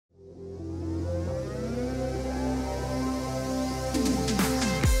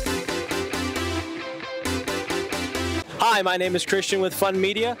Hi, my name is Christian with Fun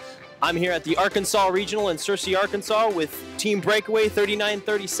Media. I'm here at the Arkansas Regional in Searcy, Arkansas with Team Breakaway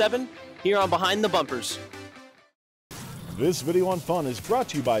 3937 here on Behind the Bumpers. This video on fun is brought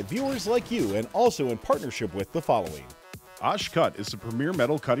to you by viewers like you and also in partnership with the following. Osh Cut is the premier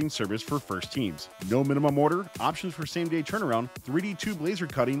metal cutting service for first teams. No minimum order, options for same-day turnaround, 3D tube laser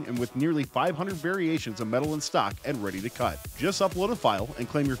cutting, and with nearly 500 variations of metal in stock and ready to cut. Just upload a file and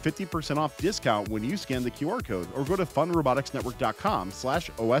claim your 50% off discount when you scan the QR code or go to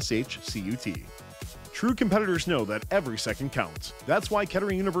funroboticsnetwork.com/OSHCUT. True competitors know that every second counts. That's why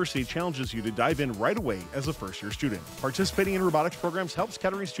Kettering University challenges you to dive in right away as a first-year student. Participating in robotics programs helps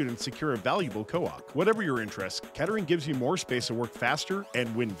Kettering students secure a valuable co-op. Whatever your interest, Kettering gives you more space to work faster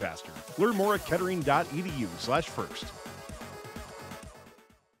and win faster. Learn more at kettering.edu/first.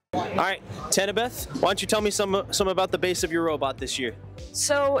 All right, Tannabeth, why don't you tell me some about the base of your robot this year?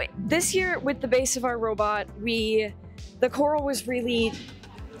 So this year with the base of our robot, the coral was really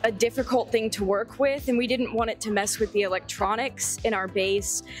a difficult thing to work with, and we didn't want it to mess with the electronics in our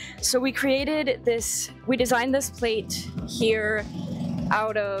base. So we designed this plate here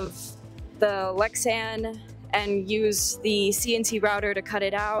out of the Lexan and use the CNC router to cut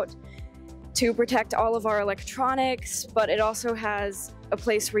it out to protect all of our electronics, but it also has a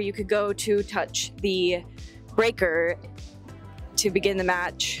place where you could go to touch the breaker to begin the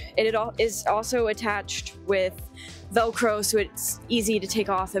match. It is also attached with Velcro, so it's easy to take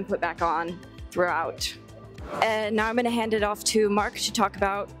off and put back on throughout. And now I'm going to hand it off to Mark to talk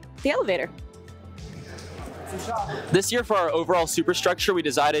about the elevator. This year for our overall superstructure, we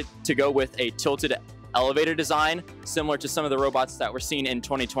decided to go with a tilted elevator design, similar to some of the robots that were seen in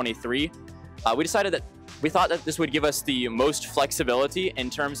 2023. We thought that this would give us the most flexibility in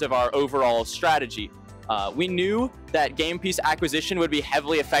terms of our overall strategy. We knew that game piece acquisition would be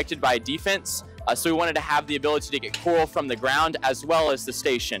heavily affected by defense, so we wanted to have the ability to get coral from the ground as well as the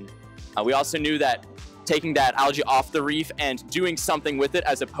station. We also knew that taking that algae off the reef and doing something with it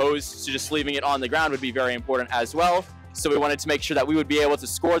as opposed to just leaving it on the ground would be very important as well. So we wanted to make sure that we would be able to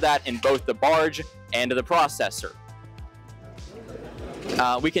score that in both the barge and the processor.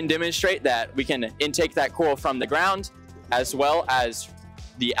 We can demonstrate that we can intake that coral from the ground as well as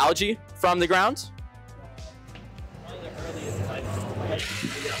the algae from the ground.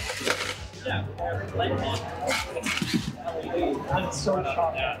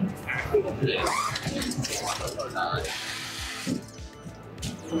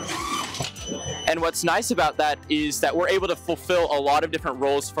 And what's nice about that is that we're able to fulfill a lot of different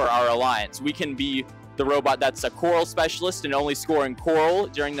roles for our alliance. We can be the robot that's a coral specialist and only scoring coral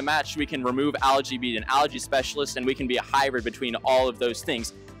during the match. We can remove algae, be an algae specialist, and we can be a hybrid between all of those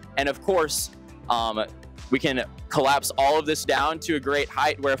things. And of course, we can collapse all of this down to a great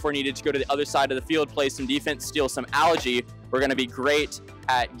height where if we're needed to go to the other side of the field, play some defense, steal some algae, we're going to be great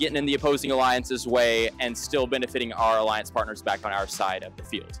at getting in the opposing alliance's way and still benefiting our alliance partners back on our side of the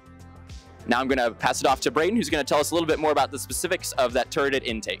field. Now I'm going to pass it off to Braden, who's going to tell us a little bit more about the specifics of that turreted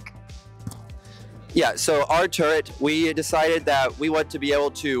intake. Yeah, so our turret, we decided that we want to be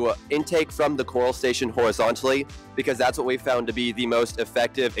able to intake from the coral station horizontally because that's what we found to be the most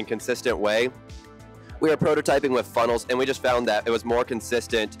effective and consistent way. We are prototyping with funnels, and we just found that it was more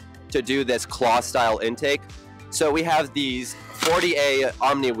consistent to do this claw-style intake. So we have these 40A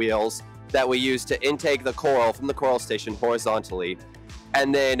Omni wheels that we use to intake the coral from the coral station horizontally.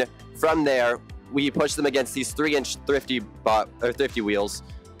 And then from there, we push them against these 3-inch thrifty wheels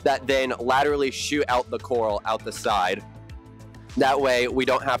that then laterally shoot out the coral out the side. That way, we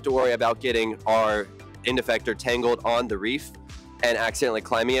don't have to worry about getting our end effector tangled on the reef and accidentally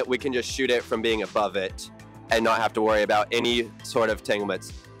climbing it. We can just shoot it from being above it and not have to worry about any sort of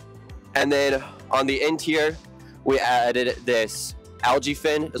entanglements. And then on the end here, we added this algae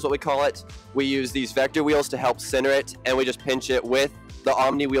fin is what we call it. We use these vector wheels to help center it, and we just pinch it with the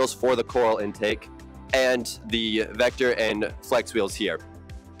Omni wheels for the coral intake and the vector and flex wheels here.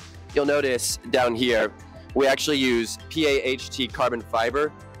 You'll notice down here, we actually use PAHT carbon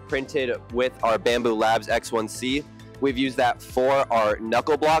fiber printed with our Bamboo Labs X1C. We've used that for our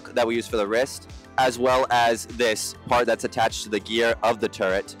knuckle block that we use for the wrist, as well as this part that's attached to the gear of the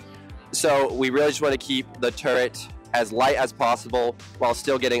turret. So we really just want to keep the turret as light as possible while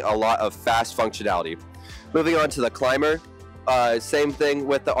still getting a lot of fast functionality. Moving on to the climber, same thing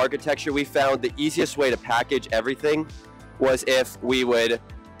with the architecture. We found the easiest way to package everything was if we would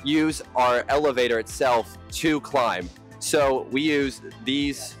use our elevator itself to climb. So we use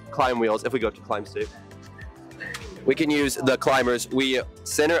these climb wheels. If we go to climb state, we can use the climbers. We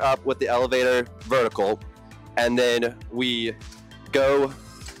center up with the elevator vertical, and then we go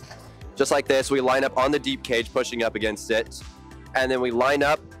just like this. We line up on the deep cage, pushing up against it. And then we line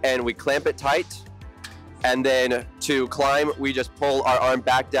up and we clamp it tight. And then to climb, we just pull our arm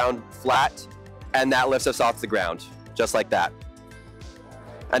back down flat, and that lifts us off the ground, just like that.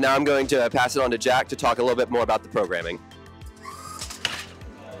 And now I'm going to pass it on to Jack to talk a little bit more about the programming.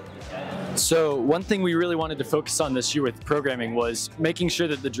 So one thing we really wanted to focus on this year with programming was making sure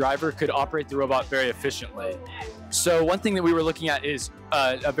that the driver could operate the robot very efficiently. So one thing that we were looking at is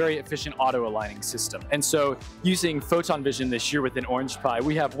a very efficient auto aligning system. And so using photon vision this year within Orange Pi,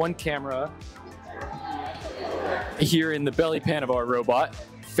 we have one camera here in the belly pan of our robot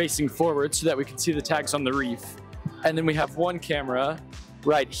facing forward so that we can see the tags on the reef. And then we have one camera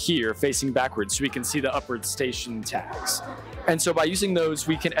right here facing backwards so we can see the upward station tags. And so by using those,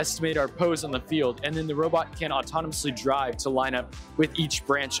 we can estimate our pose on the field, and then the robot can autonomously drive to line up with each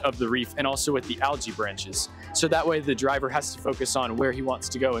branch of the reef and also with the algae branches. So that way the driver has to focus on where he wants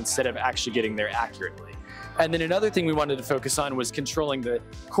to go instead of actually getting there accurately. And then another thing we wanted to focus on was controlling the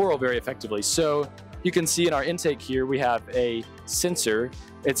coral very effectively. So you can see in our intake here, we have a sensor.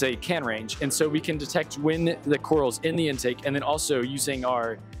 It's a can range, and so we can detect when the coral's in the intake, and then also using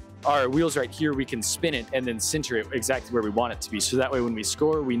our wheels right here, we can spin it and then center it exactly where we want it to be. So that way when we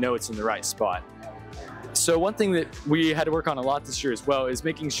score, we know it's in the right spot. So one thing that we had to work on a lot this year as well is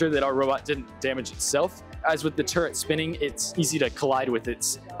making sure that our robot didn't damage itself. As with the turret spinning, it's easy to collide with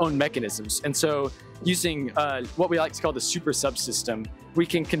its own mechanisms. And so using what we like to call the super subsystem, we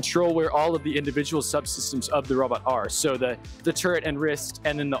can control where all of the individual subsystems of the robot are. So the turret and wrist,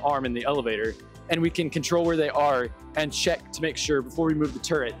 and then the arm and the elevator. And we can control where they are and check to make sure before we move the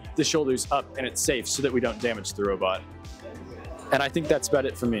turret, the shoulder's up and it's safe so that we don't damage the robot. And I think that's about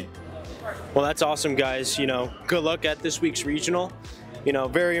it for me. Well, that's awesome, guys. You know, good luck at this week's regional. You know,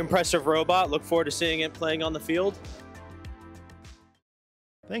 very impressive robot. Look forward to seeing it playing on the field.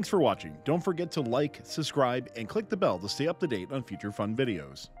 Thanks for watching. Don't forget to like, subscribe, and click the bell to stay up to date on future fun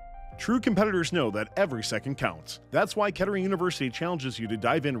videos. True competitors know that every second counts. That's why Kettering University challenges you to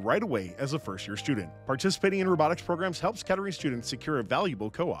dive in right away as a first-year student. Participating in robotics programs helps Kettering students secure a valuable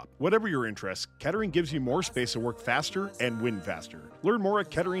co-op. Whatever your interests, Kettering gives you more space to work faster and win faster. Learn more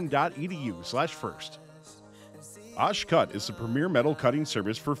at kettering.edu/first. Cut is the premier metal cutting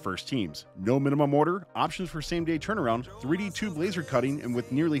service for first teams. No minimum order, options for same-day turnaround, 3D tube laser cutting, and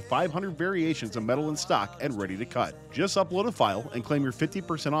with nearly 500 variations of metal in stock and ready to cut. Just upload a file and claim your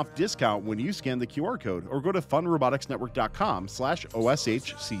 50% off discount when you scan the QR code or go to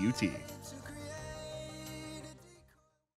funroboticsnetwork.com/OSHCUT.